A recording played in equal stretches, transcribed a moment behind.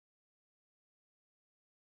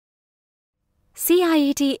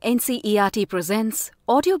CIET NCERT presents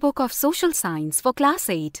Audiobook of Social Science for Class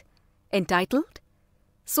 8 entitled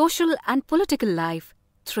Social and Political Life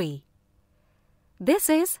 3. This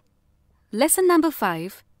is Lesson number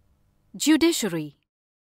 5, Judiciary.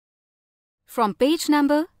 From page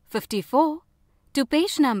number 54 to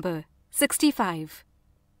page number 65.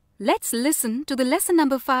 Let's listen to the lesson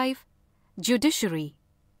number 5, Judiciary.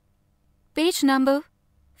 Page number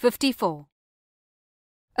 54.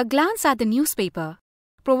 A glance at the newspaper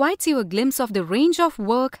provides you a glimpse of the range of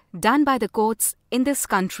work done by the courts in this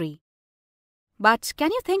country. But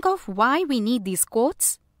can you think of why we need these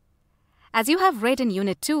courts? As you have read in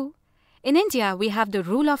Unit 2, in India we have the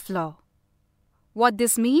rule of law. What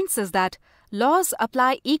this means is that laws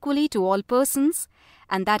apply equally to all persons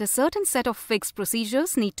and that a certain set of fixed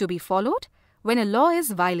procedures need to be followed when a law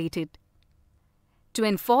is violated. To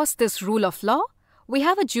enforce this rule of law, we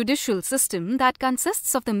have a judicial system that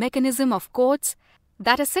consists of the mechanism of courts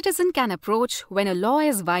that a citizen can approach when a law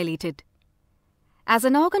is violated. As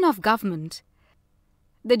an organ of government,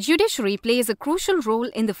 the judiciary plays a crucial role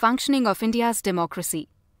in the functioning of India's democracy.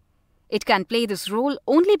 It can play this role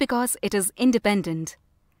only because it is independent.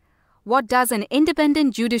 What does an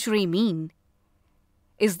independent judiciary mean?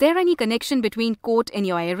 Is there any connection between court in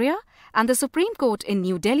your area and the Supreme Court in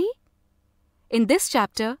New Delhi? In this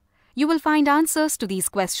chapter, you will find answers to these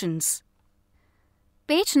questions.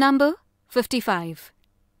 Page number 55.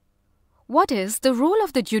 What is the role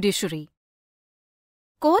of the judiciary?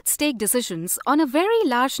 Courts take decisions on a very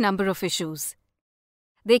large number of issues.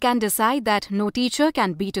 They can decide that no teacher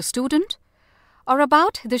can beat a student, or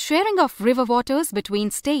about the sharing of river waters between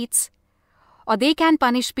states, or they can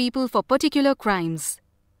punish people for particular crimes.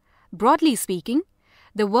 Broadly speaking,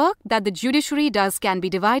 the work that the judiciary does can be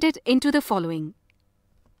divided into the following.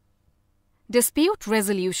 Dispute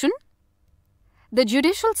resolution. The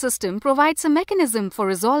judicial system provides a mechanism for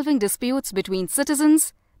resolving disputes between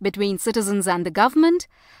citizens and the government,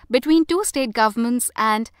 between two state governments,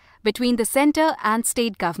 and between the centre and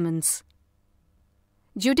state governments.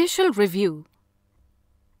 Judicial review.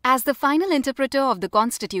 As the final interpreter of the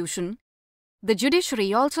Constitution, the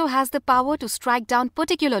judiciary also has the power to strike down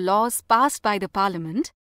particular laws passed by the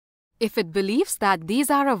Parliament if it believes that these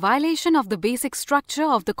are a violation of the basic structure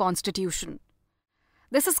of the Constitution.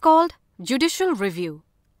 This is called judicial review.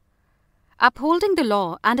 Upholding the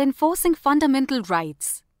law and enforcing fundamental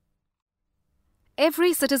rights.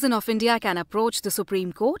 Every citizen of India can approach the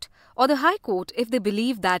Supreme Court or the High Court if they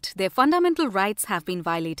believe that their fundamental rights have been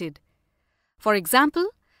violated. For example,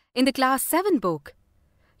 in the Class 7 book,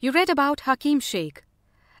 you read about Hakim Sheikh,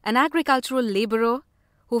 an agricultural labourer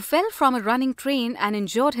who fell from a running train and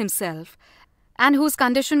injured himself, and whose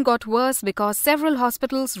condition got worse because several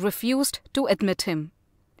hospitals refused to admit him.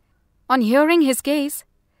 On hearing his case,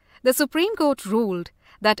 the Supreme Court ruled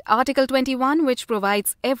that Article 21, which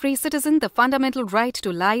provides every citizen the fundamental right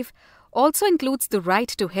to life, also includes the right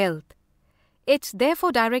to health. It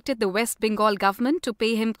therefore directed the West Bengal government to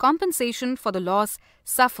pay him compensation for the loss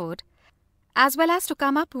suffered, as well as to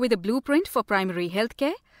come up with a blueprint for primary health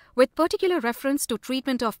care with particular reference to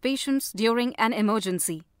treatment of patients during an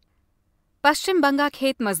emergency. Paschim Banga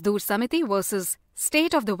Khet Mazdoor Samiti vs.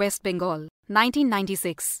 State of the West Bengal,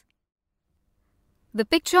 1996. The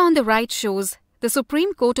picture on the right shows the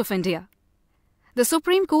Supreme Court of India. The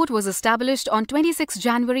Supreme Court was established on 26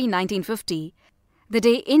 January 1950, the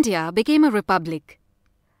day India became a republic.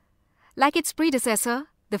 Like its predecessor,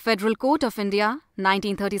 the Federal Court of India,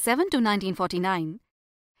 1937 to 1949,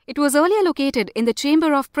 it was earlier located in the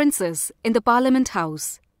Chamber of Princes in the Parliament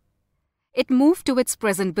House. It moved to its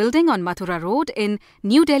present building on Mathura Road in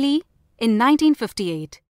New Delhi in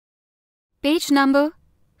 1958. Page number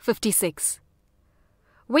 56.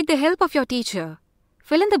 With the help of your teacher,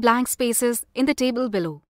 fill in the blank spaces in the table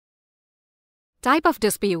below. Type of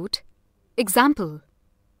dispute. Example.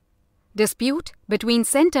 Dispute between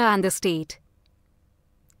centre and the state.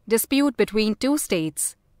 Dispute between two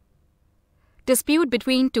states. Dispute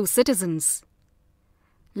between two citizens.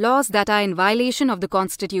 Laws that are in violation of the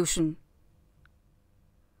Constitution.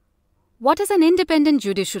 What is an independent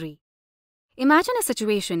judiciary? Imagine a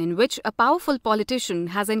situation in which a powerful politician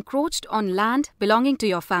has encroached on land belonging to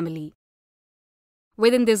your family.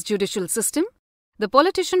 Within this judicial system, the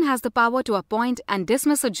politician has the power to appoint and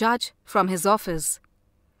dismiss a judge from his office.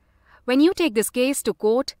 When you take this case to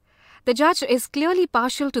court, the judge is clearly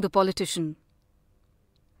partial to the politician.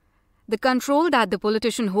 The control that the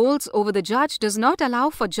politician holds over the judge does not allow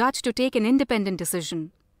for judge to take an independent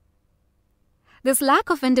decision. This lack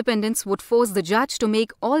of independence would force the judge to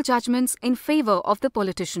make all judgments in favor of the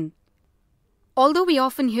politician. Although we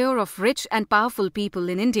often hear of rich and powerful people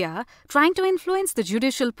in India trying to influence the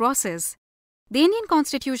judicial process, the Indian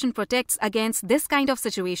Constitution protects against this kind of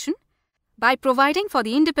situation by providing for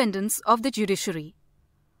the independence of the judiciary.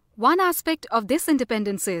 One aspect of this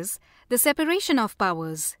independence is the separation of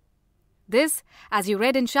powers. This, as you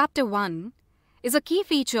read in Chapter 1, is a key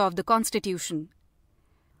feature of the Constitution.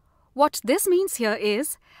 What this means here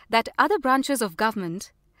is that other branches of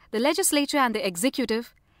government, the legislature and the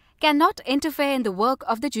executive, cannot interfere in the work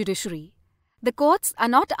of the judiciary. The courts are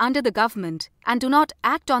not under the government and do not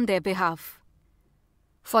act on their behalf.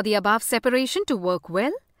 For the above separation to work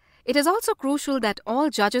well, it is also crucial that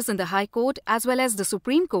all judges in the High Court as well as the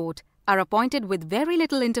Supreme Court are appointed with very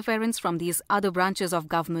little interference from these other branches of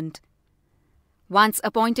government. Once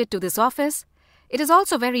appointed to this office, it is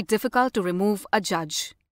also very difficult to remove a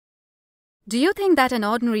judge. Do you think that an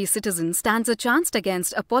ordinary citizen stands a chance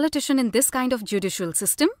against a politician in this kind of judicial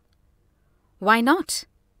system? Why not?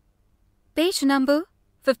 Page number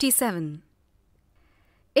 57.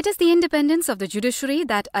 It is the independence of the judiciary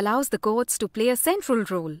that allows the courts to play a central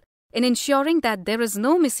role in ensuring that there is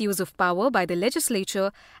no misuse of power by the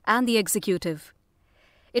legislature and the executive.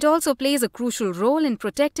 It also plays a crucial role in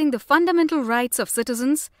protecting the fundamental rights of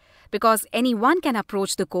citizens because anyone can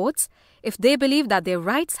approach the courts if they believe that their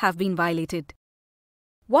rights have been violated.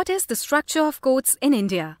 What is the structure of courts in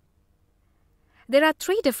India? There are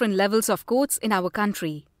 3 different levels of courts in our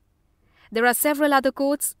country. There are several other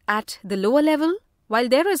courts at the lower level, while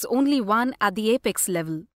there is only one at the apex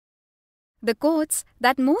level. The courts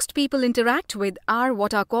that most people interact with are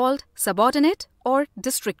what are called subordinate or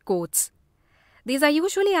district courts. These are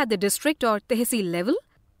usually at the district or tehsil level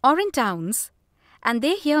or in towns, and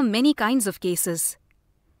they hear many kinds of cases.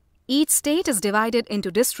 Each state is divided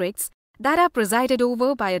into districts that are presided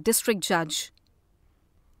over by a district judge.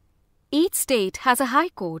 Each state has a high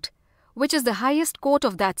court, which is the highest court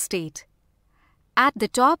of that state. At the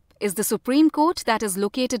top is the Supreme Court that is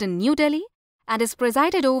located in New Delhi and is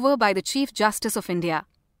presided over by the Chief Justice of India.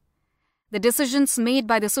 The decisions made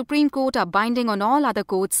by the Supreme Court are binding on all other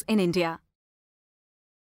courts in India.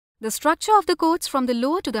 The structure of the courts from the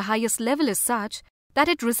lower to the highest level is such that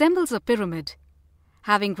it resembles a pyramid.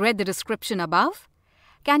 Having read the description above,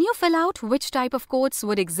 can you fill out which type of courts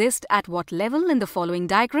would exist at what level in the following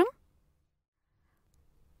diagram?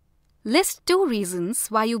 List 2 reasons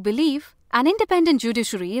why you believe an independent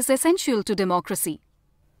judiciary is essential to democracy.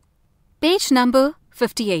 Page number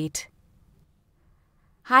 58.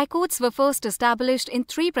 High courts were first established in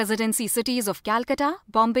 3 presidency cities of Calcutta,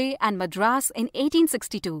 Bombay and Madras in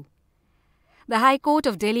 1862. The High Court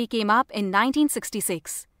of Delhi came up in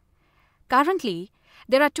 1966. Currently,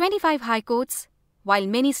 there are 25 high courts. While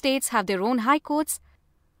many states have their own high courts,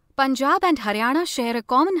 Punjab and Haryana share a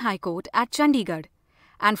common high court at Chandigarh,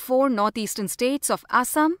 and 4 northeastern states of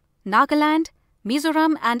Assam, Nagaland,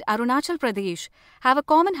 Mizoram and Arunachal Pradesh have a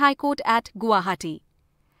common high court at Guwahati.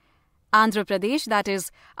 Andhra Pradesh, that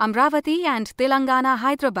is Amravati, and Telangana,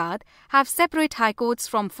 Hyderabad have separate high courts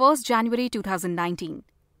from 1st January 2019.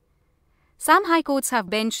 Some high courts have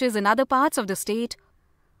benches in other parts of the state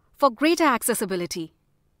for greater accessibility.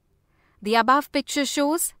 The above picture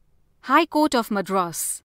shows High Court of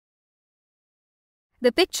Madras.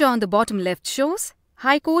 The picture on the bottom left shows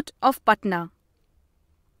High Court of Patna.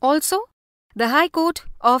 Also, the High Court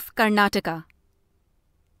of Karnataka.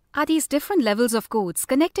 Are these different levels of courts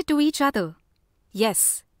connected to each other?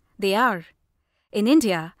 Yes, they are. In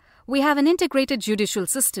India, we have an integrated judicial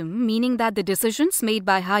system, meaning that the decisions made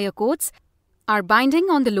by higher courts are binding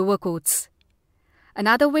on the lower courts.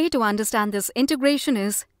 Another way to understand this integration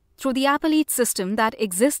is through the appellate system that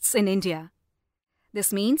exists in India.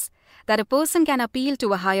 This means that a person can appeal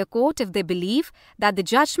to a higher court if they believe that the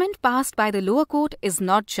judgment passed by the lower court is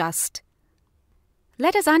not just.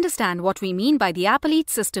 Let us understand what we mean by the appellate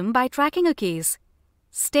system by tracking a case.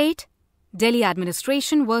 State, Delhi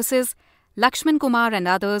Administration versus Lakshman Kumar and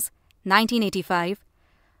others, 1985,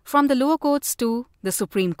 from the lower courts to the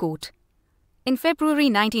Supreme Court. In February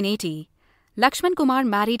 1980, Lakshman Kumar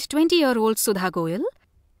married 20-year-old Sudha Goyal,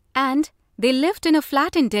 and they lived in a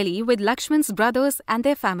flat in Delhi with Lakshman's brothers and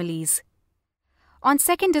their families. On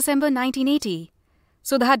 2nd December 1980,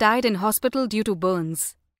 Sudha died in hospital due to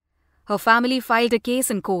burns. Her family filed a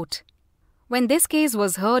case in court. When this case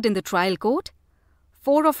was heard in the trial court,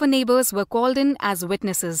 4 of her neighbors were called in as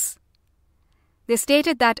witnesses. They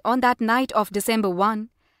stated that on that night of December 1,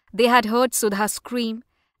 they had heard Sudha scream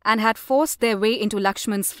and had forced their way into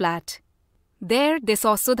Lakshman's flat. There they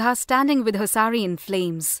saw Sudha standing with her sari in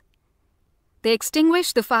flames. They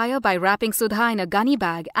extinguished the fire by wrapping Sudha in a gunny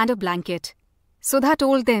bag and a blanket. Sudha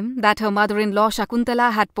told them that her mother-in-law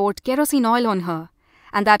Shakuntala had poured kerosene oil on her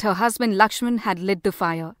and that her husband Lakshman had lit the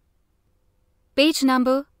fire. Page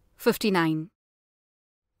number 59.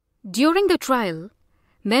 During the trial,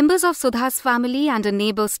 members of Sudha's family and a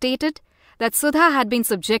neighbor stated that Sudha had been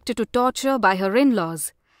subjected to torture by her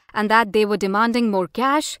in-laws and that they were demanding more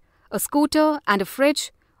cash, a scooter and a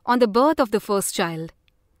fridge on the birth of the first child.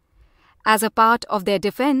 As a part of their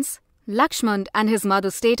defense, Lakshman and his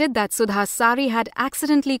mother stated that Sudha's sari had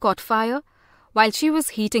accidentally caught fire while she was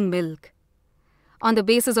heating milk. On the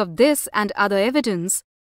basis of this and other evidence,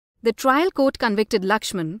 the trial court convicted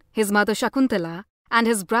Lakshman, his mother Shakuntala, and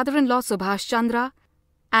his brother-in-law Subhash Chandra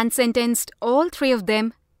and sentenced all three of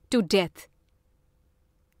them to death.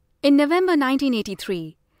 In November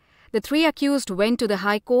 1983, the three accused went to the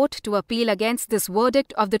High Court to appeal against this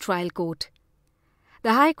verdict of the trial court.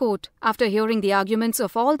 The High Court, after hearing the arguments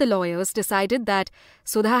of all the lawyers, decided that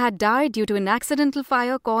Sudha had died due to an accidental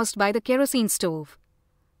fire caused by the kerosene stove.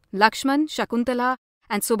 Lakshman, Shakuntala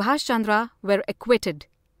and Subhash Chandra were acquitted.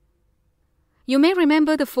 You may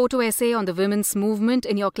remember the photo essay on the women's movement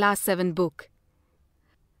in your Class 7 book.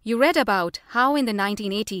 You read about how in the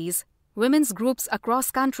 1980s, women's groups across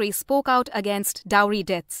country spoke out against dowry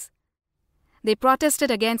deaths. They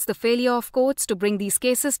protested against the failure of courts to bring these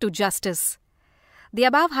cases to justice. The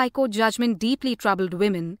above High Court judgment deeply troubled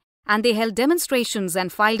women, and they held demonstrations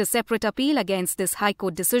and filed a separate appeal against this High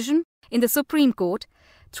Court decision in the Supreme Court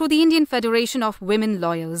through the Indian Federation of Women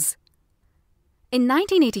Lawyers. In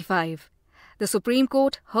 1985, the Supreme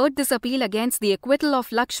Court heard this appeal against the acquittal of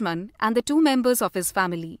Lakshman and the two members of his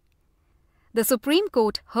family. The Supreme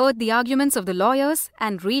Court heard the arguments of the lawyers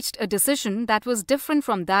and reached a decision that was different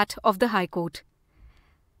from that of the High Court.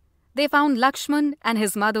 They found Lakshman and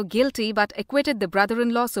his mother guilty but acquitted the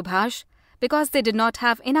brother-in-law Subhash because they did not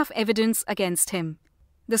have enough evidence against him.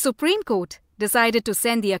 The Supreme Court decided to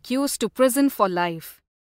send the accused to prison for life.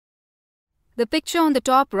 The picture on the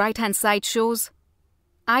top right-hand side shows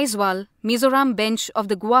Aizwal, Mizoram bench of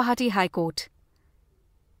the Guwahati High Court.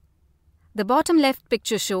 The bottom left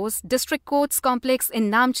picture shows District Courts complex in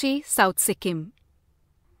Namchi, South Sikkim.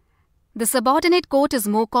 The subordinate court is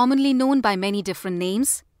more commonly known by many different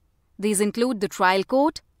names. These include the trial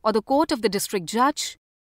court or the court of the district judge,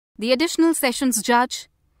 the additional sessions judge,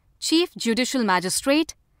 chief judicial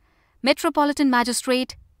magistrate, metropolitan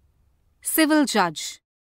magistrate, civil judge.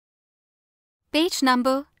 Page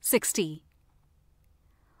number 60.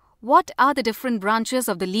 What are the different branches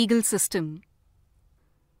of the legal system?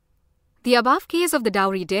 The above case of the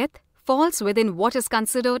dowry death falls within what is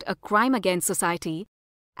considered a crime against society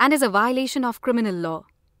and is a violation of criminal law.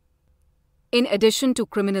 In addition to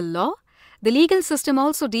criminal law, the legal system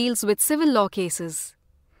also deals with civil law cases.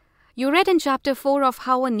 You read in Chapter 4 of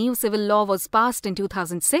how a new civil law was passed in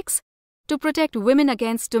 2006 to protect women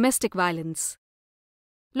against domestic violence.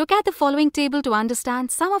 Look at the following table to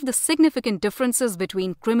understand some of the significant differences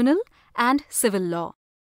between criminal and civil law.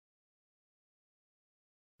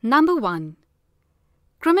 Number 1.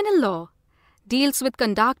 Criminal law deals with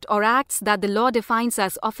conduct or acts that the law defines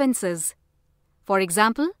as offences. For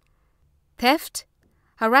example, theft,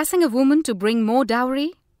 harassing a woman to bring more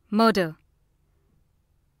dowry, murder.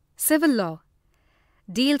 Civil law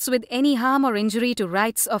deals with any harm or injury to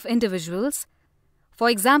rights of individuals. For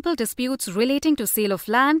example, disputes relating to sale of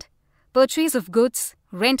land, purchase of goods,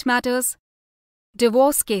 rent matters,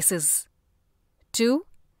 divorce cases. 2.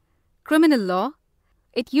 Criminal law.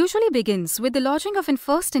 It usually begins with the lodging of a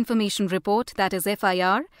first information report, that is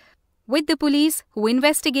FIR, with the police who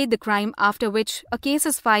investigate the crime, after which a case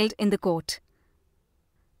is filed in the court.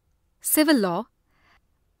 Civil law.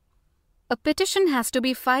 A petition has to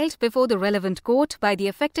be filed before the relevant court by the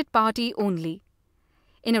affected party only.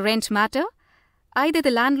 In a rent matter, either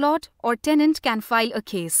the landlord or tenant can file a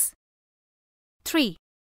case. 3.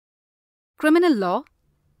 Criminal law.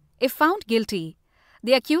 If found guilty,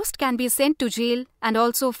 the accused can be sent to jail and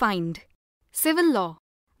also fined. Civil law.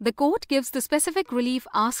 The court gives the specific relief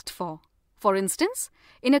asked for. For instance,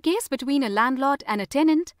 in a case between a landlord and a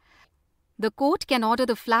tenant, the court can order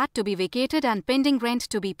the flat to be vacated and pending rent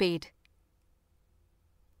to be paid.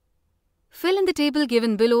 Fill in the table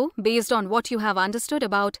given below based on what you have understood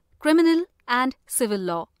about criminal and civil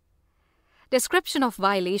law. Description of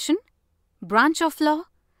violation, branch of law,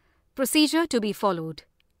 procedure to be followed.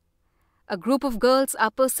 A group of girls are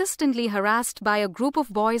persistently harassed by a group of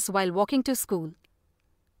boys while walking to school.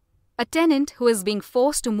 A tenant who is being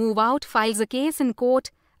forced to move out files a case in court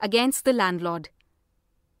against the landlord.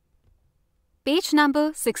 Page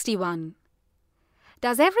number 61.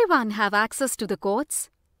 Does everyone have access to the courts?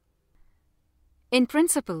 In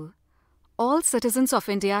principle, all citizens of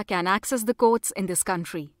India can access the courts in this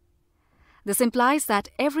country. This implies that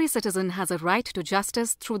every citizen has a right to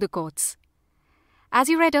justice through the courts. As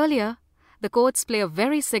you read earlier, the courts play a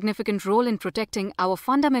very significant role in protecting our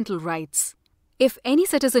fundamental rights. If any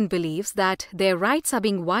citizen believes that their rights are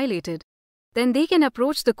being violated, then they can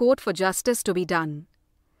approach the court for justice to be done.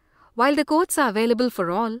 While the courts are available for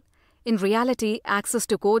all, in reality, access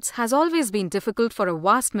to courts has always been difficult for a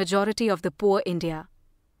vast majority of the poor India.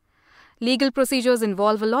 Legal procedures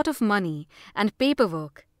involve a lot of money and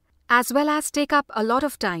paperwork, as well as take up a lot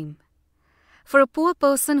of time. For a poor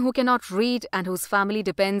person who cannot read and whose family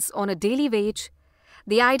depends on a daily wage,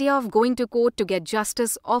 the idea of going to court to get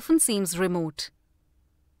justice often seems remote.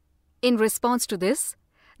 In response to this,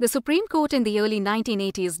 the Supreme Court in the early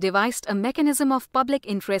 1980s devised a mechanism of public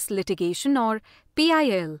interest litigation, or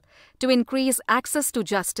PIL, to increase access to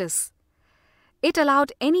justice. It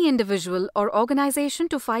allowed any individual or organization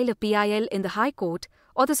to file a PIL in the High Court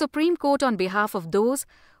or the Supreme Court on behalf of those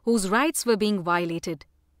whose rights were being violated.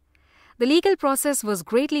 The legal process was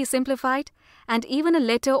greatly simplified, and even a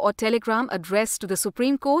letter or telegram addressed to the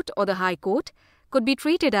Supreme Court or the High Court could be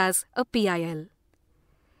treated as a PIL.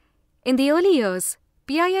 In the early years,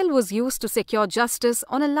 PIL was used to secure justice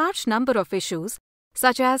on a large number of issues,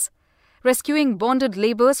 such as rescuing bonded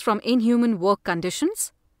laborers from inhuman work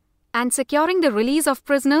conditions and securing the release of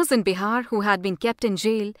prisoners in Bihar who had been kept in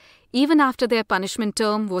jail even after their punishment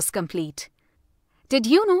term was complete. Did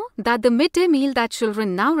you know that the midday meal that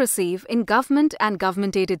children now receive in government and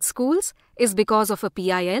government-aided schools is because of a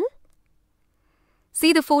PIL?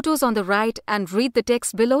 See the photos on the right and read the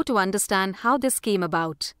text below to understand how this came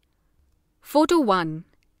about. Photo 1.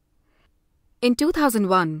 In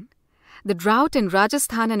 2001, the drought in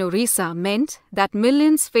Rajasthan and Orissa meant that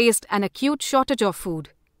millions faced an acute shortage of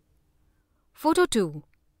food. Photo 2.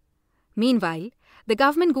 Meanwhile, the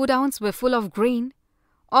government godowns were full of grain.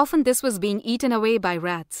 Often this was being eaten away by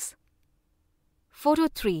rats. Photo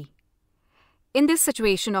 3. In this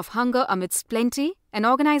situation of hunger amidst plenty, an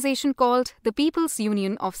organization called the People's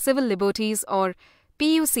Union of Civil Liberties, or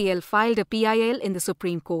PUCL, filed a PIL in the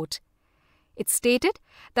Supreme Court. It stated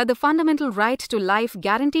that the fundamental right to life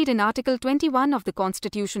guaranteed in Article 21 of the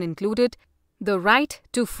Constitution included the right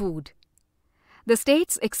to food. The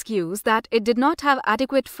state's excuse that it did not have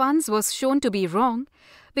adequate funds was shown to be wrong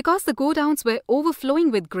because the godowns were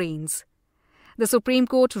overflowing with grains. The Supreme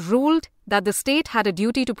Court ruled that the state had a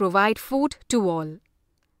duty to provide food to all.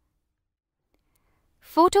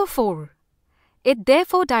 Photo 4. It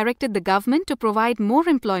therefore directed the government to provide more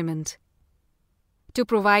employment, to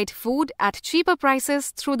provide food at cheaper prices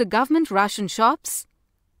through the government ration shops,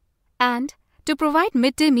 and to provide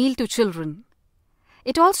midday meal to children.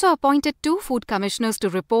 It also appointed 2 food commissioners to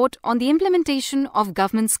report on the implementation of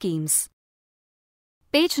government schemes.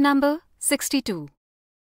 Page number 62.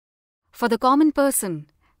 For the common person,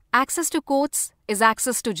 access to courts is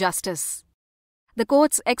access to justice. The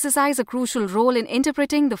courts exercise a crucial role in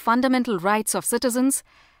interpreting the fundamental rights of citizens,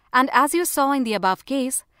 and as you saw in the above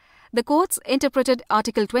case, the courts interpreted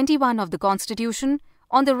Article 21 of the Constitution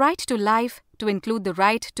on the right to life to include the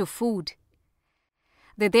right to food.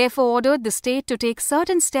 They therefore ordered the state to take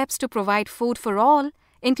certain steps to provide food for all,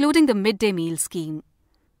 including the midday meal scheme.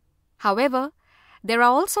 However, there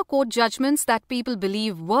are also court judgments that people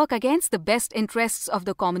believe work against the best interests of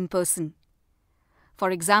the common person.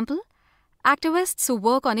 For example, activists who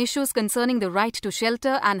work on issues concerning the right to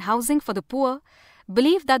shelter and housing for the poor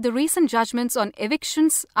believe that the recent judgments on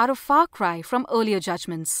evictions are a far cry from earlier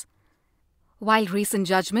judgments. While recent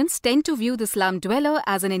judgments tend to view the slum dweller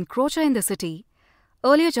as an encroacher in the city,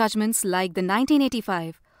 earlier judgments like the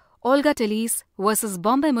 1985 Olga Tillis versus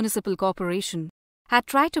Bombay Municipal Corporation had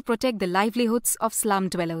tried to protect the livelihoods of slum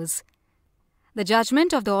dwellers. The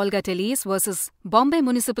judgment of the Olga Tillis versus Bombay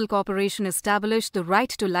Municipal Corporation established the right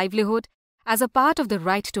to livelihood as a part of the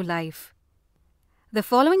right to life. The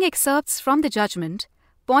following excerpts from the judgment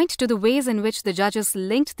point to the ways in which the judges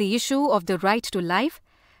linked the issue of the right to life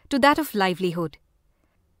to that of livelihood.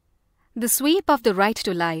 The sweep of the right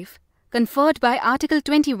to life, conferred by Article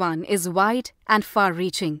 21, is wide and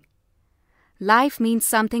far-reaching. Life means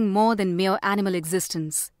something more than mere animal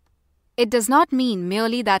existence. It does not mean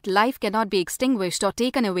merely that life cannot be extinguished or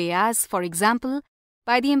taken away as, for example,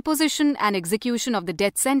 by the imposition and execution of the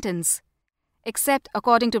death sentence, except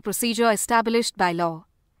according to procedure established by law.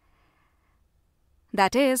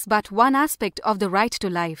 That is but one aspect of the right to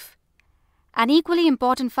life. An equally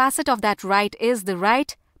important facet of that right is the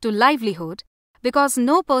right to livelihood, because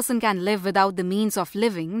no person can live without the means of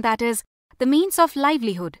living, that is, the means of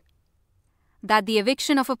livelihood. That the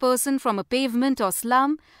eviction of a person from a pavement or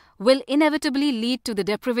slum will inevitably lead to the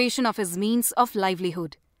deprivation of his means of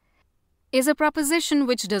livelihood is a proposition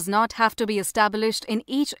which does not have to be established in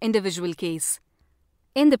each individual case.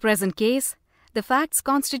 In the present case, the facts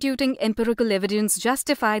constituting empirical evidence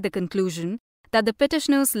justify the conclusion that the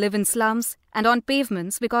petitioners live in slums and on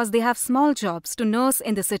pavements because they have small jobs to nurse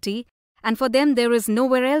in the city and for them there is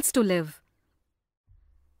nowhere else to live.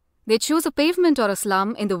 They choose a pavement or a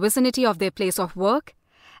slum in the vicinity of their place of work,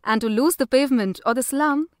 and to lose the pavement or the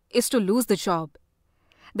slum is to lose the job.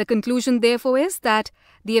 The conclusion therefore is that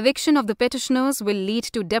the eviction of the petitioners will lead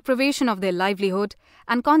to deprivation of their livelihood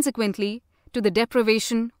and consequently to the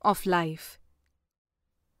deprivation of life.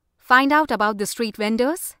 Find out about the street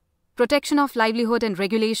vendors, Protection of Livelihood and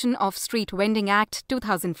Regulation of Street Vending Act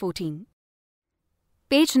 2014.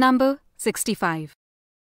 Page number 65.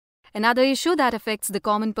 Another issue that affects the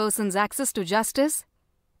common person's access to justice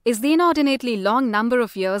is the inordinately long number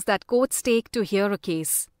of years that courts take to hear a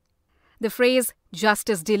case. The phrase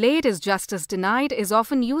 "justice delayed is justice denied" is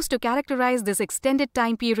often used to characterize this extended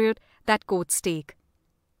time period that courts take.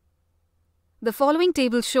 The following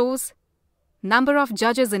table shows number of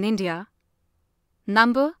judges in India,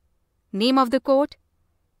 number, name of the court,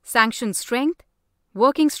 sanction strength,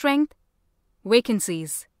 working strength,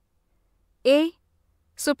 vacancies. A.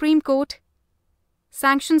 Supreme Court,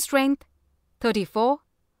 sanction strength 34,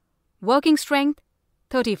 working strength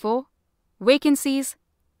 34, vacancies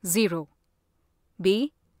 0.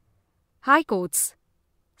 B. High Courts,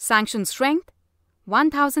 sanction strength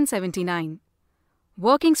 1079,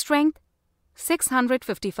 working strength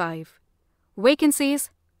 655,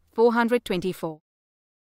 vacancies 424.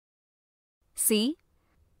 C.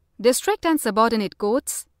 District and Subordinate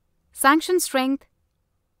Courts, sanction strength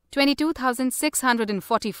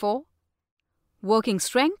 22,644, working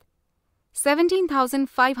strength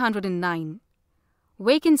 17,509,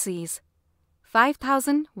 vacancies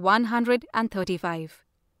 5,135.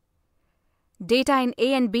 Data in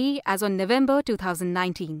A and B as on November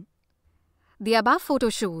 2019. The above photo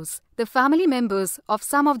shows the family members of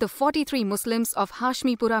some of the 43 Muslims of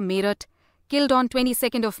Hashmipura, Meerut, killed on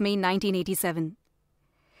 22nd of May 1987.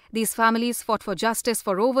 These families fought for justice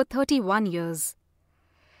for over 31 years.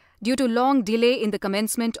 Due to long delay in the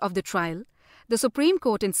commencement of the trial, the Supreme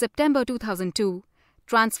Court in September 2002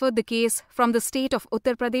 transferred the case from the state of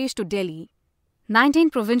Uttar Pradesh to Delhi. 19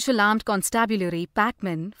 provincial armed constabulary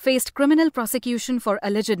packmen faced criminal prosecution for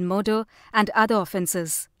alleged murder and other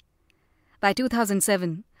offences. By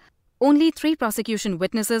 2007, only 3 prosecution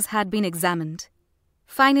witnesses had been examined.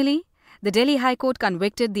 Finally, the Delhi High Court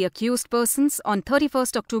convicted the accused persons on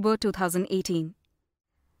 31st October 2018.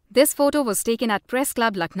 This photo was taken at Press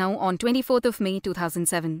Club, Lucknow on 24th of May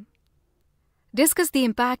 2007. Discuss the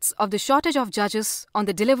impacts of the shortage of judges on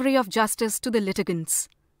the delivery of justice to the litigants.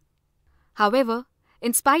 However,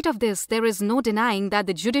 in spite of this, there is no denying that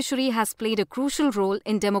the judiciary has played a crucial role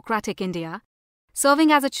in democratic India,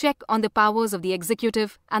 serving as a check on the powers of the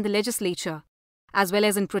executive and the legislature, as well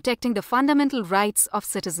as in protecting the fundamental rights of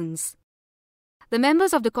citizens. The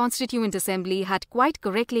members of the Constituent Assembly had quite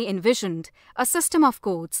correctly envisioned a system of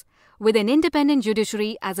courts with an independent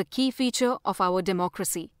judiciary as a key feature of our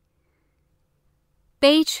democracy.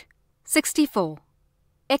 Page 64.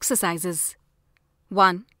 Exercises.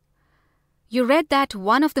 1. You read that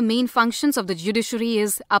one of the main functions of the judiciary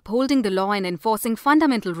is upholding the law and enforcing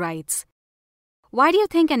fundamental rights. Why do you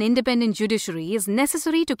think an independent judiciary is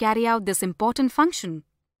necessary to carry out this important function?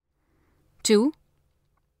 2.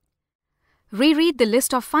 Reread the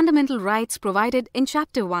list of fundamental rights provided in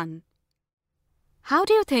Chapter 1. How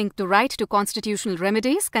do you think the right to constitutional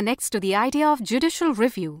remedies connects to the idea of judicial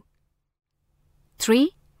review?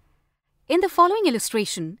 3. In the following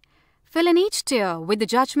illustration, fill in each tier with the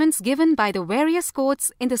judgments given by the various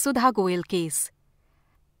courts in the Sudha Goyal case.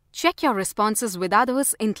 Check your responses with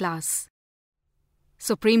others in class.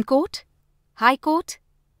 Supreme Court, High Court,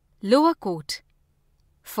 Lower Court.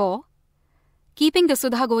 4. Keeping the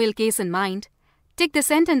Sudha Goyal case in mind, tick the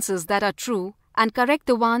sentences that are true and correct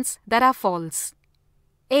the ones that are false.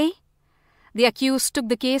 A. The accused took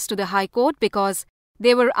the case to the High Court because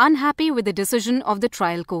they were unhappy with the decision of the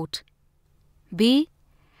trial court. B.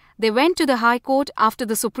 They went to the High Court after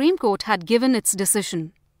the Supreme Court had given its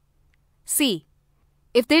decision. C.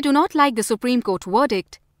 If they do not like the Supreme Court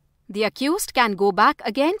verdict, the accused can go back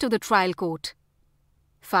again to the trial court.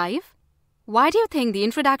 5. Why do you think the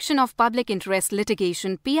introduction of public interest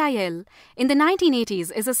litigation (PIL) in the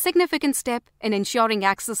 1980s is a significant step in ensuring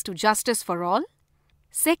access to justice for all?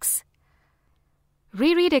 6.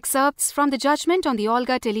 Reread excerpts from the judgment on the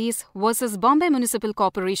Olga Tellis versus Bombay Municipal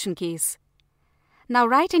Corporation case. Now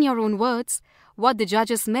write in your own words what the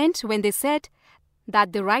judges meant when they said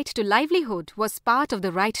that the right to livelihood was part of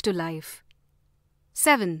the right to life.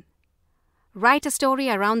 7. Write a story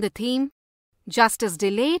around the theme, Justice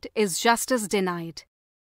delayed is justice denied.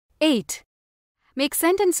 8. Make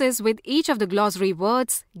sentences with each of the glossary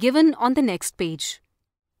words given on the next page.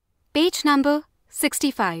 Page number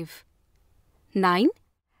 65. 9.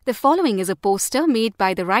 The following is a poster made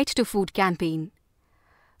by the Right to Food campaign.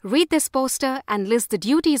 Read this poster and list the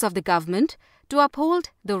duties of the government to uphold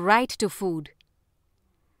the right to food.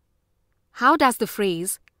 How does the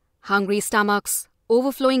phrase, hungry stomachs,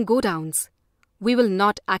 overflowing godowns, we will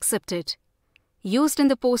not accept it, used in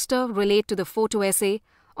the poster relate to the photo essay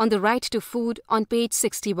on the right to food on page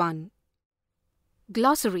 61?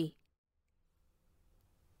 Glossary.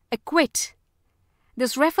 Acquit.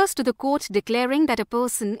 This refers to the court declaring that a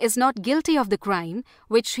person is not guilty of the crime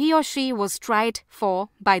which he or she was tried for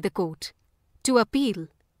by the court. To appeal.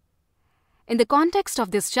 In the context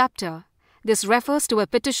of this chapter, this refers to a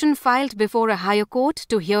petition filed before a higher court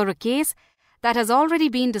to hear a case that has already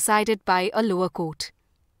been decided by a lower court.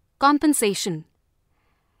 Compensation.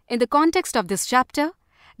 In the context of this chapter,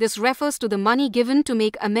 this refers to the money given to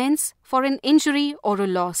make amends for an injury or a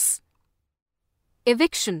loss.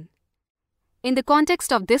 Eviction. In the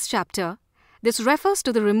context of this chapter, this refers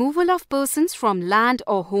to the removal of persons from land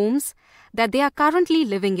or homes that they are currently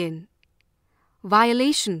living in.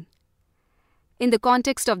 Violation. In the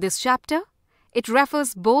context of this chapter, it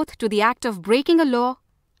refers both to the act of breaking a law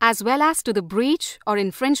as well as to the breach or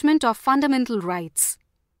infringement of fundamental rights.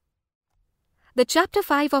 The chapter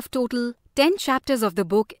 5 of total 10 chapters of the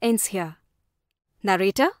book ends here.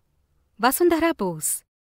 Narrator, Vasundhara Bose.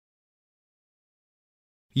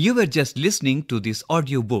 You were just listening to this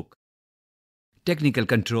audio book. Technical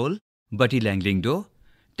control, Bati Langlingdo.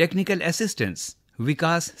 Technical assistance,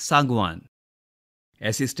 Vikas Sangwan.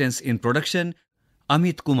 Assistance in production,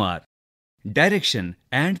 Amit Kumar. Direction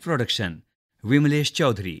and production, Vimalesh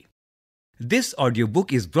Chaudhary. This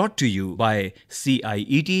audiobook is brought to you by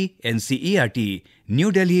CIET NCERT,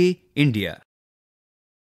 New Delhi, India.